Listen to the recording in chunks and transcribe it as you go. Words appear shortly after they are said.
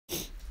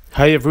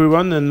Hi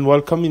everyone and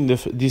welcome in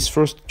this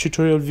first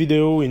tutorial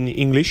video in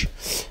English.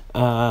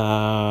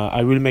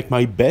 I will make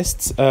my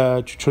best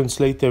to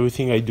translate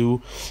everything I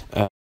do.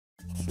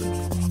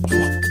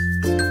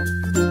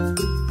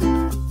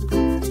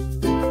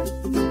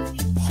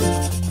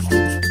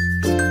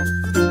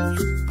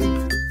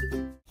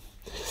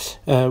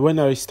 When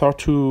I start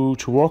to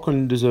work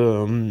on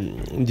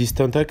this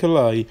tentacle,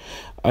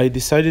 I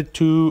decided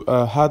to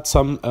add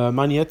some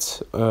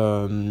magnets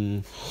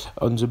on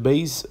the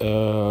base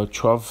to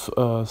have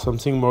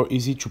something more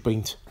easy to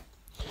paint.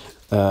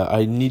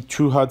 I need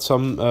to add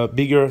some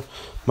bigger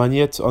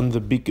magnets on the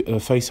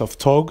big face of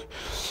Thaug.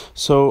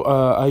 So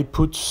I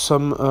put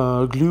some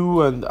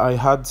glue and I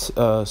had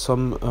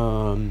some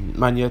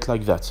magnet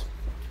like that.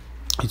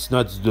 It's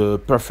not the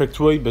perfect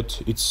way,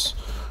 but it's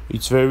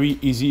very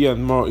easy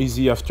and more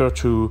easy after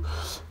to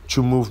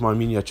move my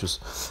miniatures.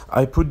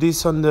 I put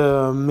this on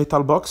the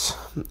metal box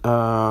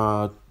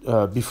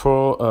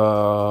before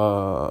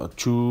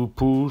to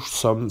push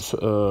some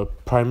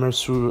primer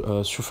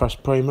through surface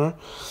primer.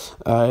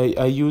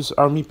 I use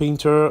Army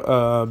Painter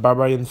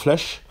Barbarian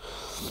Flesh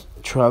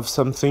to have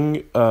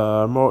something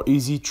more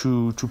easy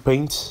to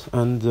paint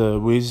and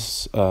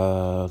with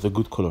the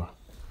good color.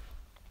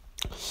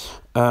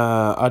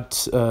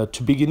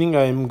 To beginning,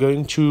 I'm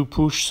going to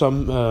push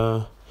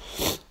some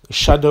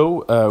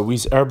shadow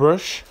with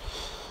airbrush.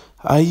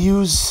 I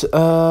use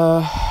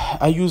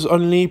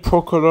only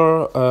Pro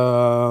Color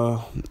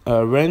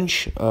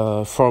range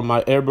for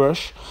my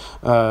airbrush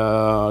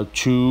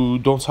to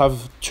don't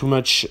have too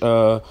much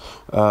to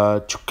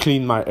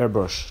clean my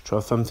airbrush. To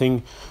have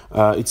something,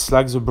 it's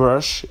like the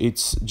brush,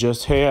 it's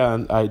just here,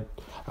 and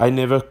I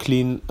never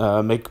clean,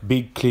 make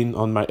big clean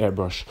on my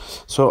airbrush.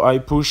 So I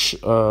push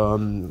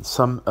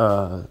some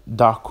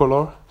dark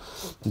color,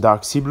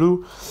 dark sea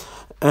blue,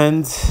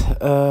 and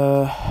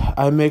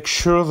I make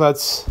sure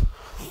that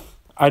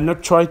I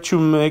not try to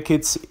make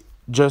it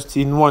just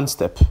in one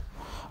step.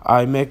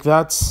 I make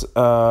that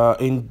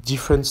in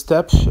different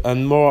steps,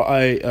 and more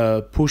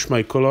I push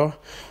my color,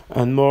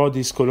 and more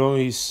this color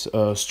is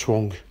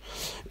strong.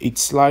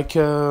 It's like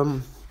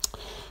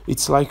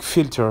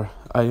filter.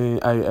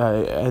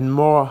 And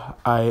more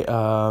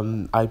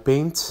I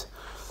paint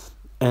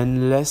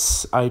and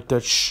less I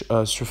touch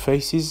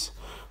surfaces,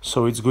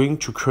 so it's going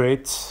to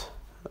create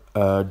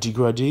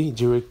degradé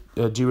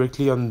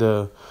directly on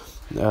the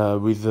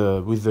with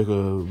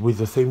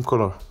the same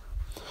color.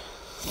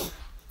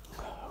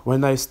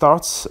 When I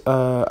start,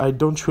 I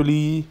don't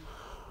really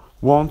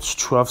want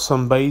to have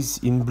some base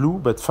in blue,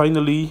 but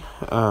finally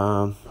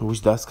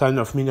with that kind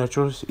of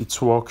miniatures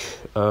it's work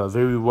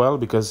very well,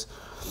 because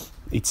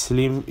it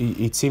seems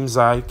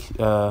like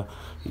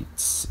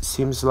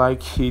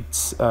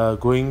it's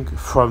going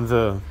from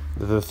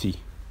the sea.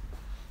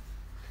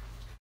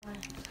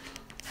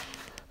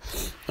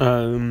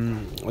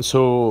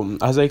 So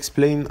as I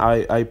explained,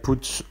 I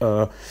put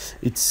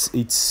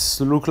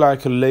it's look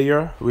like a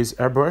layer with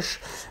airbrush.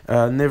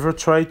 Never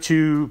try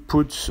to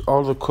put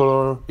all the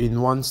color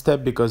in one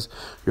step, because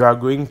you are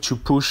going to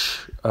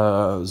push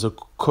the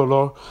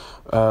color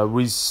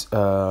with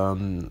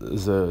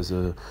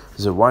the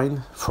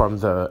wine from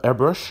the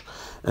airbrush,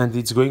 and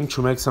it's going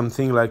to make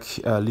something like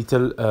a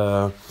little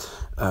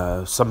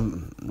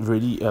some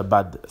really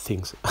bad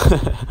things.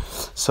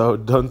 So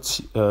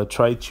don't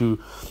try to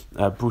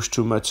push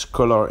too much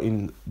color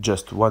in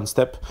just one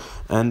step,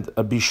 and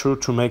be sure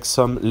to make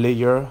some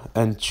layer,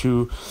 and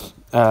to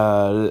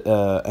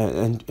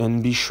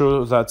and be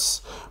sure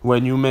that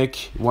when you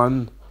make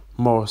one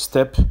more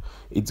step,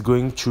 it's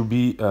going to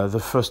be the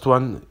first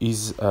one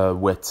is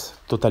wet,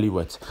 totally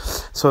wet.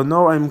 So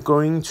now I'm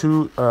going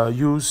to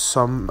use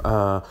some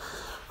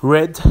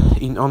red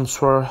in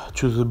answer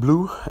to the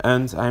blue,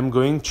 and I'm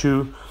going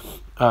to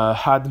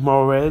add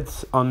more red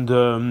on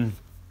the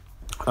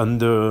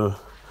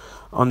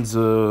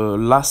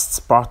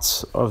last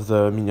part of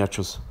the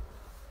miniatures,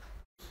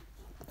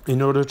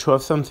 in order to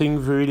have something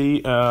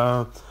very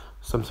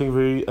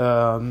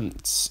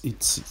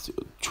it's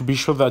to be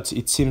sure that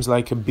it seems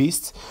like a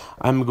beast.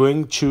 I'm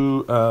going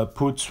to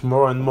put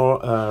more and more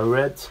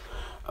red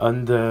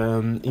on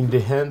in the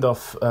hand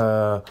of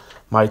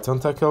my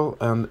tentacle,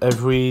 and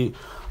every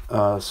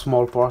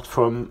small part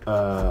from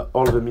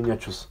all the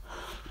miniatures.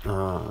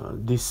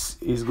 This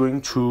is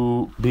going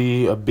to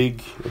be a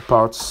big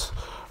part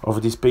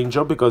of this paint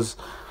job, because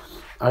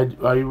I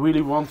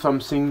really want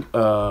something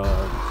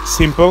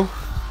simple.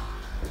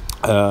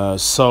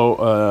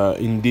 So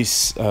in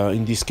this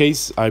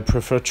case, I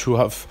prefer to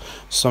have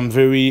some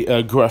very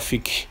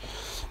graphic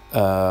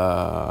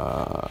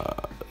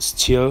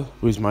style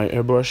with my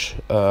airbrush.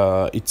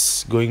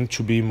 It's going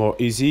to be more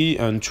easy,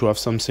 and to have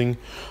something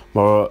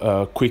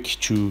more quick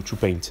to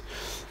paint.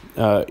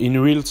 In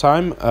real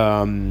time,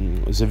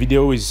 the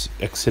video is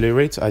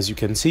accelerate, as you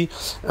can see,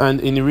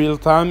 and in real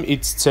time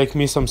it takes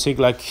me something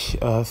like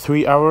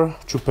 3 hours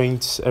to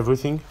paint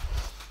everything.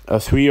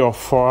 3 or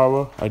 4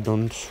 hours, I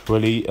don't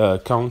really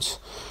count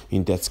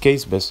in that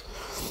case, but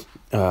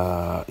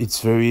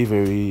it's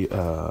very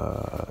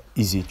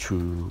easy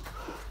to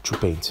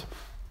paint.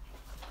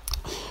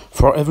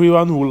 For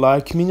everyone who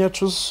like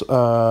miniatures,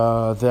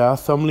 there are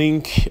some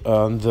link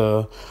on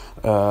the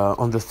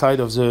side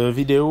of the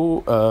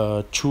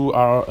video to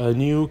our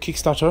new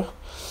Kickstarter,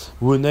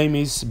 whose name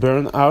is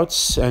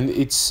Burnout, and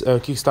it's a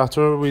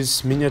Kickstarter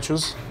with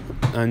miniatures,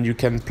 and you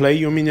can play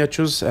your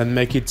miniatures and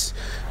make it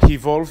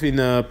evolve in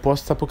a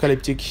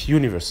post-apocalyptic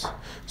universe.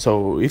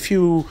 So if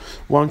you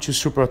want to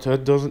support us,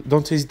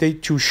 don't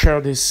hesitate to share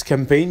this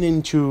campaign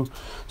and to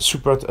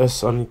support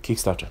us on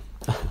Kickstarter.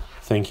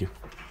 Thank you.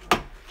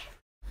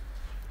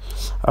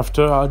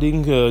 After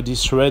adding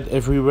this red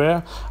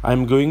everywhere,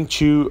 I'm going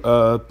to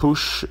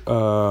push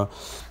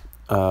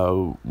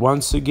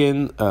once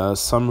again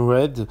some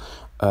red.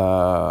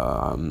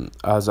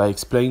 As I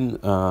explained,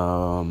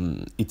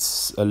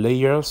 it's a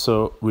layer,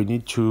 so we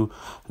need to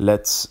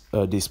let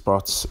these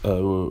parts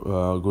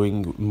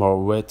going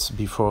more wet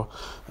before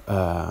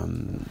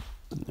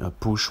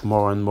push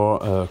more and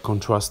more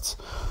contrast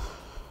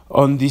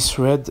on these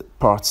red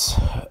parts.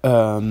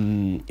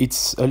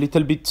 It's a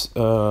little bit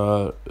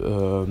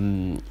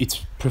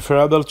it's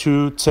preferable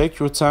to take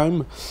your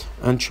time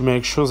and to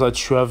make sure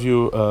that you have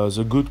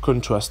the good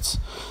contrasts.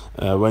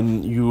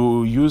 When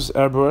you use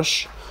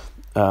airbrush,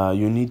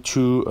 you need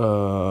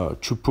to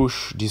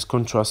push this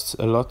contrast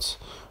a lot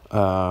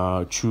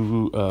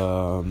to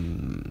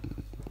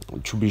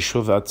be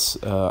sure that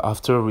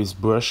after with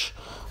brush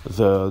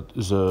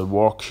the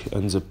work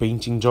and the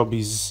painting job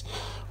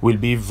will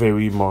be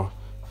very more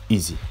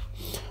easy.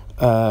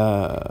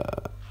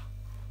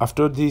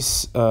 After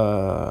these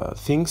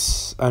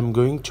things, I'm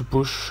going to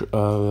push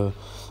more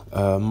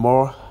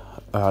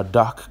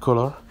dark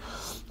color.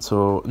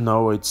 So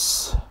now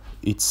it's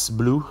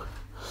blue.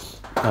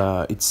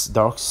 It's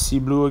dark sea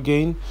blue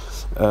again,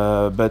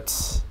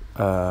 but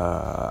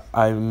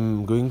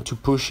I'm going to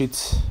push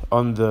it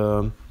on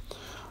the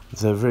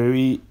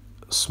very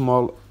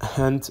small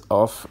end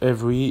of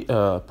every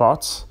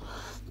part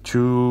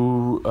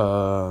to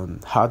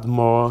add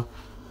more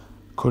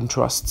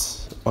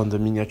contrast on the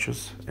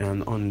miniatures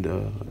and on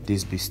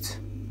this beast.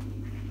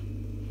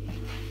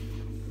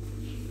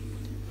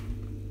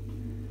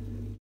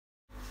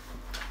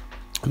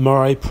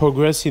 More I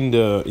progress in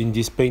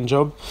this paint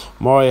job,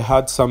 more I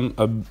had some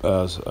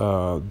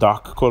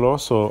dark color.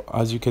 So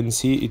as you can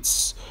see,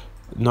 it's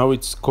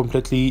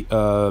completely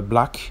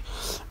black.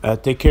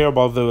 Take care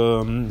about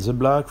the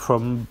black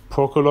from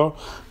Pro Color,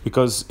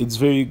 because it's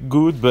very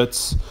good,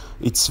 but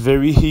it's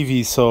very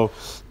heavy. So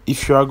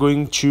if you are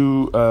going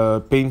to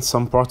paint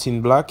some part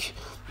in black,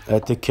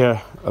 take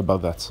care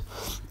about that.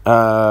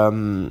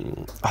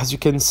 As you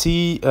can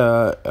see,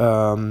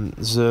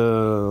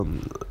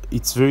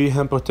 it's very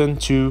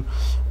important to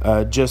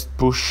just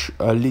push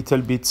a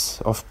little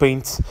bit of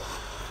paint,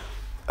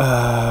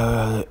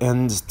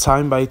 and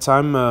time by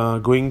time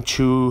going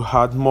to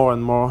add more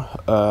and more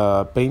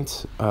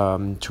paint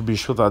to be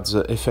sure that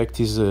the effect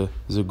is the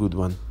good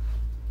one.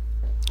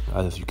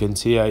 As you can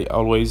see, I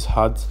always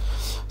had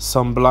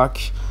some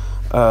black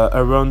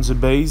around the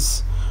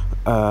base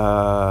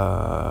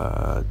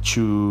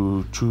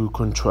to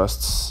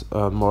contrast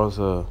more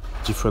the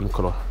different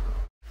color.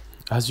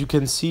 As you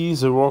can see,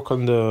 the work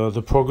on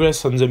the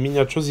progress on the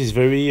miniatures is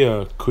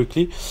very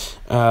quickly,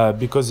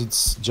 because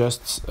it's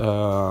just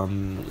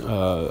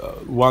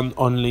one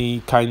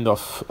only kind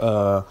of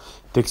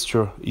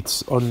texture.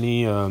 It's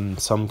only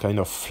some kind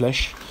of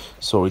flesh,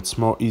 so it's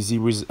more easy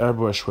with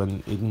airbrush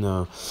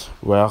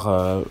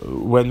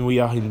when we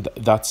are in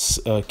that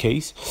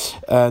case.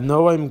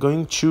 Now I'm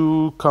going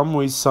to come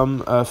with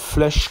some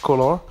flesh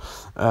color,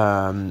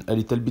 a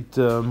little bit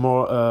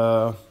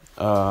more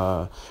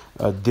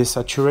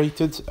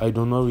desaturated. I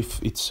don't know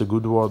if it's a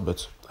good word,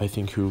 but I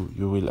think you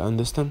will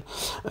understand.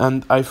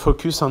 And I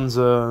focus on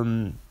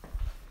the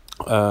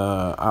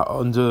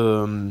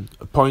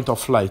point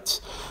of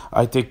light.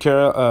 I take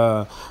care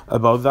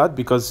about that,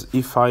 because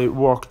if I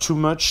work too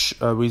much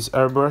with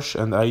airbrush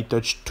and I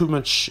touch too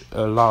much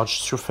large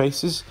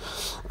surfaces,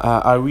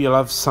 I will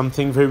have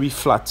something very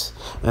flat,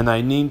 and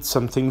I need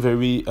something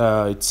very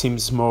it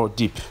seems more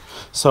deep.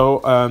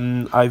 So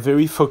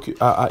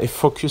I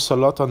focus a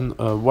lot on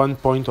one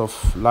point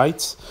of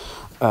light,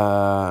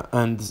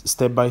 and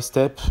step by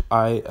step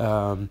I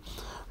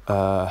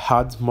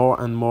add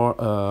more and more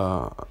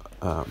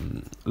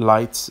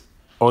light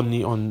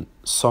only on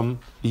some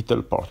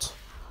little parts.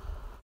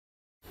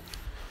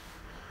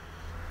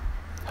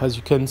 As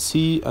you can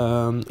see,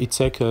 it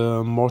takes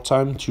more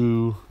time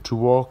to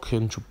work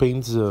and to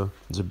paint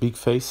the big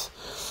face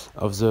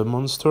of the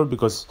monster,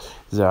 because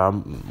there are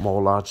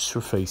more large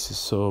surfaces.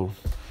 So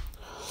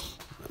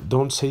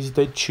don't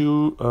hesitate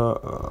to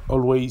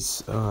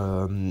always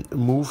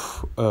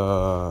move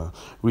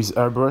with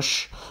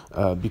airbrush,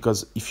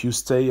 because if you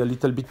stay a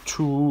little bit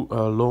too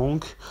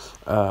long,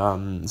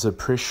 the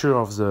pressure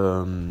of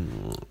the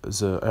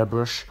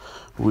airbrush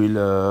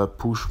will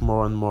push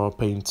more and more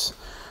paint,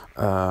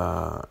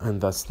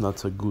 and that's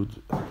not a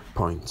good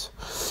point.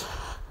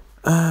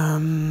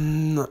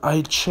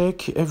 I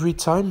check every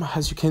time.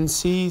 As you can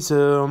see,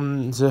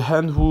 the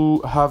hand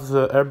who have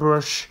the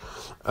airbrush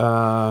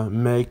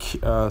make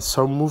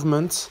some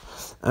movement,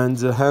 and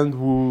the hand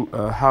who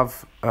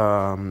have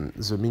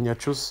the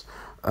miniatures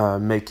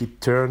make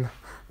it turn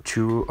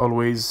to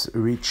always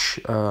reach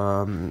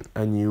a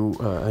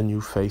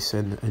new face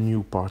and a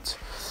new part.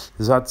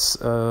 That's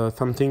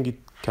something it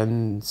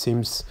can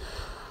seems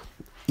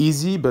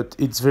easy, but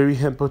it's very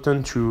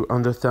important to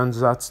understand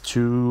that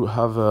to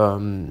have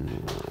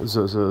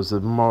the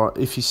more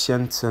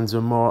efficient and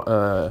the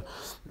more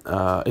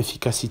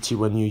efficacy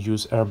when you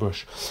use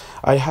airbrush.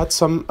 I had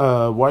some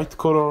white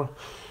color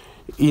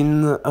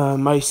in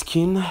my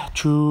skin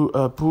to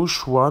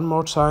push one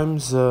more time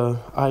the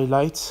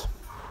highlight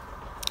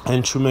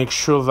and to make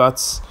sure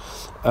that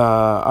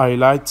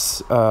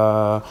highlight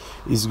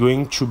is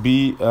going to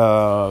be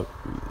the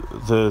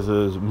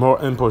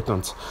more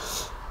important.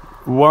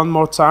 One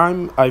more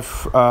time, I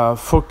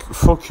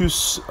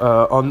focus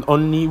on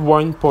only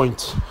one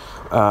point.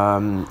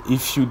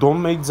 If you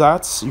don't make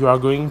that, you are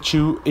going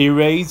to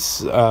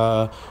erase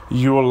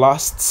your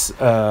last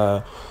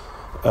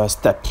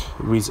step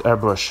with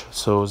airbrush.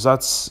 So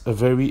that's a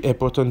very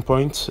important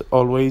point.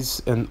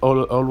 Always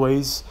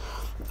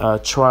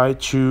try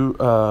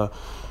to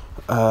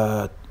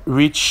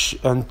reach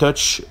and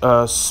touch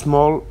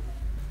small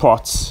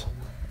parts.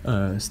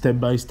 Step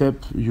by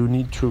step, you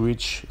need to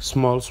reach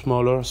smaller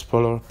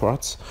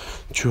parts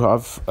to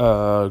have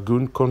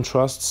good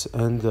contrasts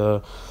and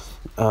the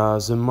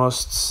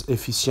most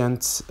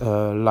efficient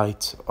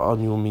light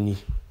on your mini.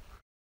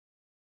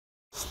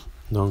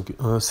 Donc,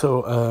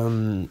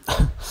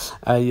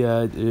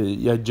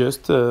 I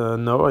just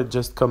now I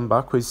just come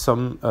back with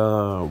some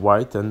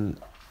white, and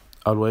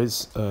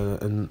always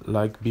and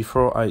like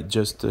before I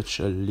just touch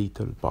a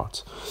little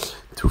part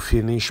to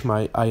finish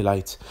my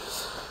highlight.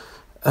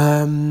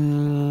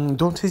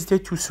 Don't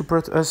hesitate to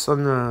support us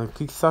on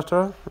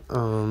Kickstarter.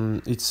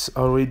 It's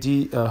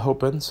already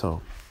open,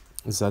 so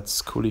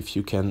that's cool if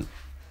you can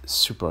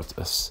support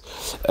us.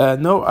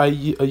 Now I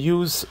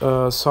use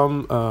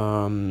some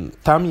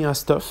Tamiya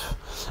stuff.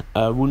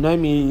 Who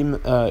name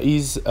him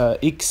is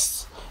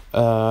X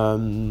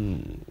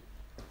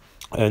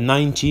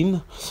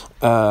 19,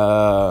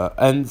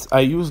 and I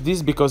use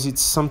this because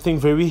it's something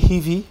very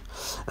heavy,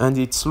 and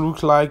it's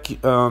look like it's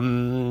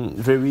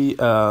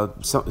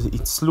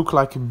look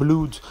like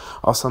blood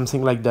or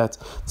something like that.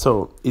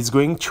 So it's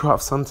going to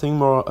have something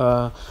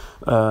more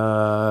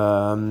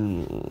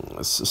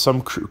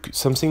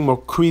something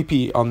more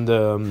creepy on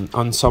the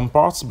on some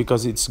parts,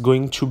 because it's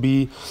going to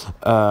be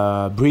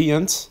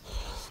brilliant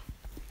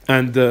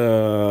and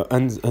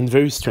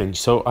very strange.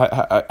 So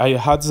I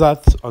had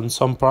that on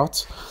some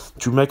parts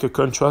to make a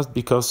contrast,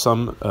 because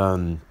some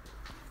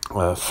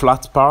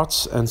flat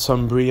parts and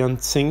some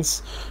brilliant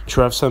things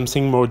to have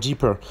something more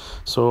deeper.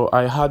 So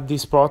I had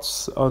these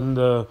parts on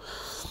the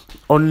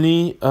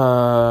only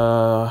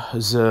the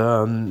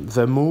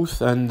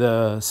mouth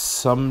and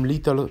some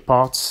little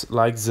parts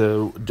like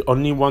the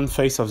only one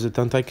face of the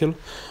tentacle,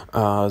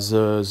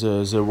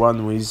 the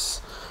one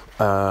with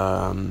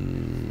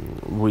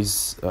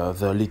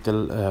the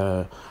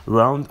little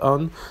round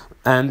on,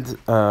 and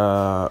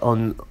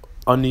on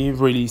only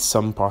really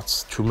some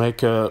parts to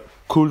make a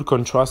cool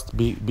contrast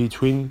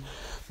between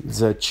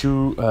the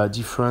two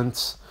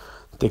different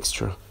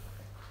texture.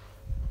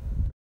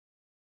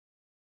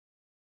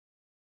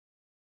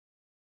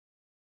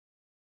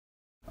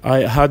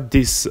 I had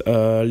this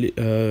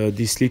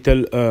this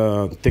little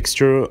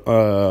texture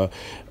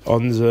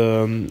on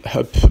the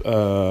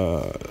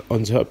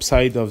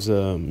upside of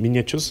the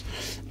miniatures.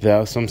 There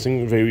are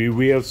something very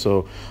weird,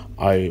 so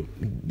I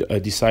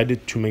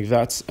decided to make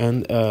that,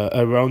 and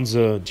around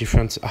the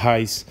different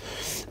eyes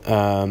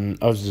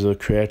of the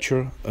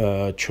creature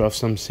to have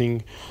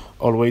something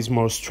always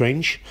more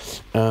strange.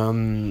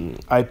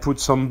 I put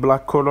some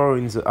black color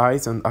in the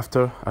eyes, and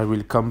after I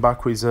will come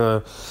back with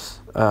a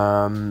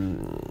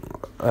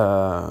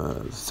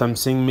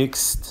something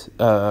mixed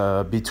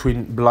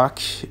between black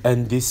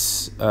and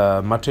this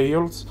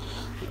materials,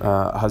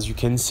 as you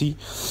can see.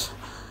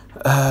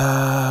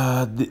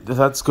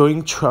 That's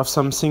going to have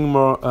something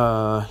more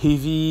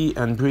heavy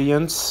and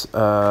brilliant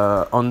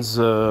on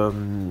the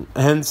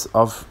ends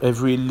of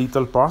every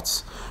little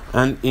parts,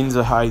 and in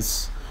the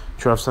eyes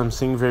to have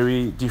something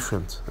very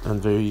different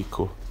and very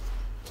cool.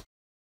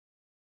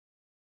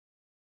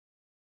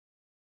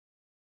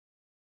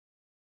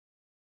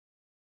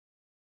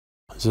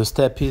 The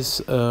step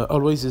is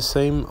always the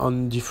same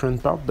on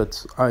different parts,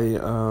 but I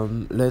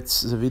let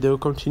the video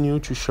continue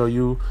to show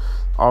you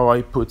how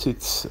I put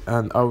it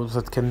and how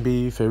that can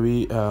be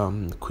very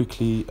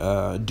quickly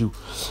do.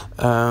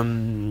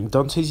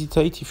 Don't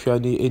hesitate if you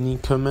have any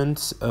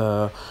comments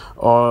or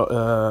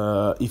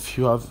if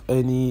you have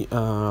any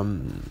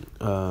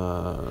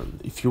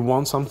if you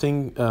want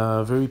something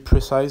very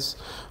precise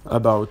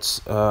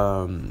about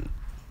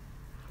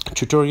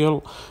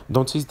tutorial.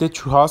 Don't hesitate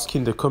to ask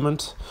in the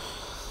comment.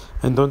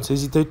 And don't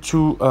hesitate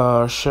to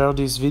share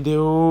this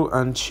video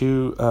and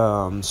to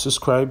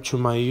subscribe to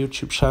my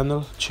YouTube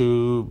channel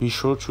to be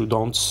sure to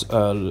don't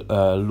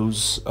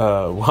lose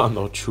one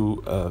or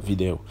two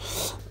video.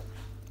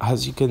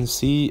 As you can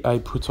see, I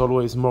put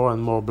always more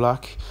and more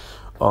black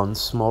on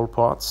small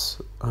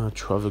parts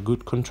to have a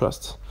good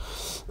contrast.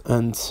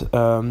 And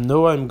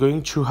now I'm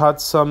going to add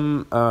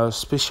some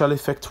special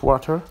effect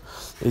water.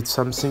 It's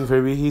something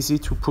very easy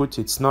to put.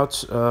 It's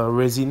not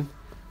resin,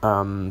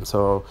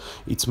 so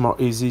it's more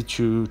easy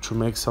to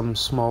make some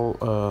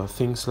small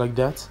things like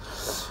that.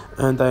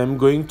 And I'm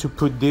going to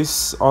put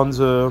this on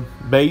the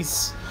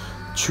base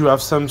to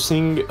have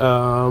something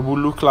will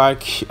look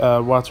like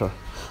water.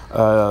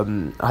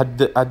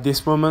 At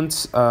this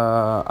moment,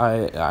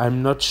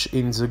 I'm not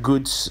in the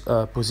good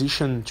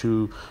position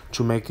to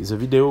make the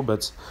video,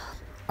 but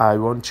I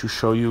want to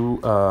show you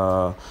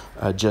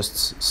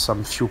just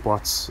some few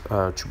parts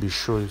to be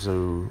sure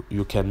so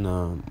you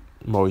can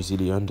more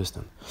easily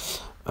understand.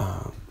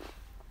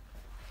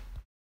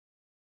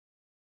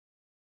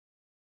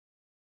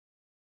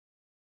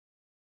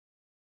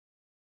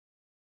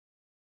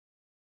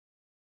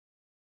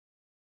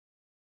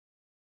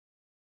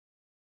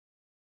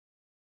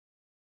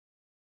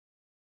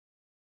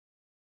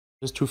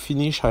 Just to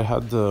finish, I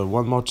had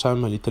one more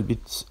time a little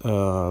bit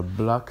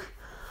black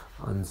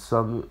on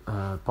some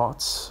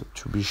parts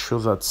to be sure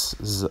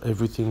that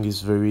everything is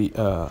very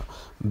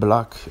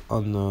black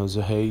on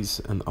the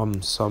haze and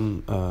on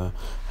some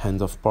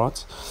end of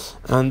parts.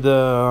 And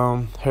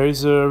here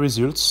is the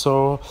result.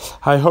 So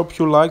I hope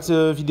you like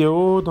the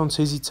video. Don't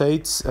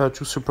hesitate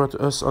to support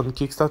us on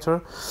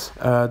Kickstarter.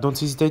 Don't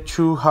hesitate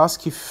to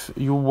ask if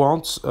you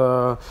want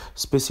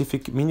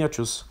specific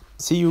miniatures.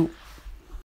 See you.